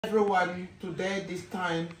Everyone today, this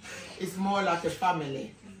time, is more like a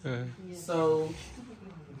family. So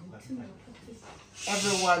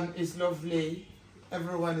everyone is lovely.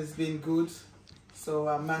 Everyone has been good. So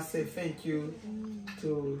I must say thank you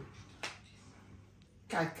to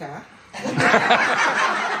Kaka.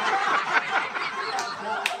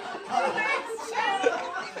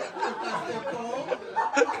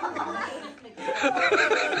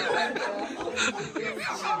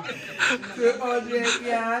 To Audrey,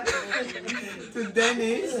 to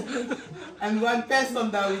Dennis, and one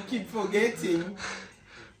person that we keep forgetting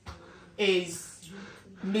is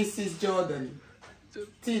Mrs. Jordan,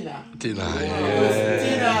 Tina. Tina, Yes.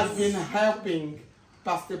 Tina has been helping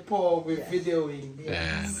Pastor Paul with videoing,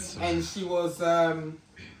 yes. and she was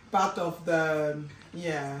part of the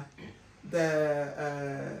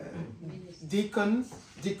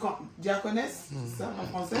diaconess, en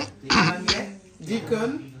français,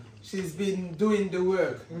 deacon. She's been doing the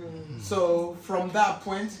work. So from that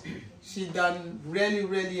point, she done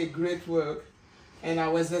really a great work. And I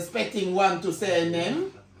was expecting one to say a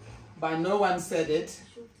name, but no one said it.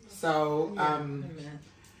 So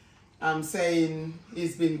I'm saying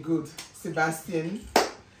it's been good. Sebastian,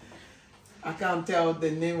 I can't tell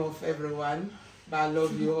the name of everyone, but I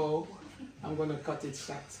love you all. I'm gonna cut it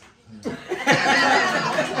short.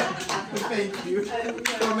 Thank you.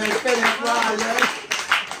 For my parents, what I learned.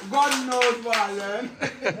 God knows what I learned.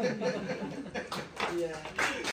 Yeah.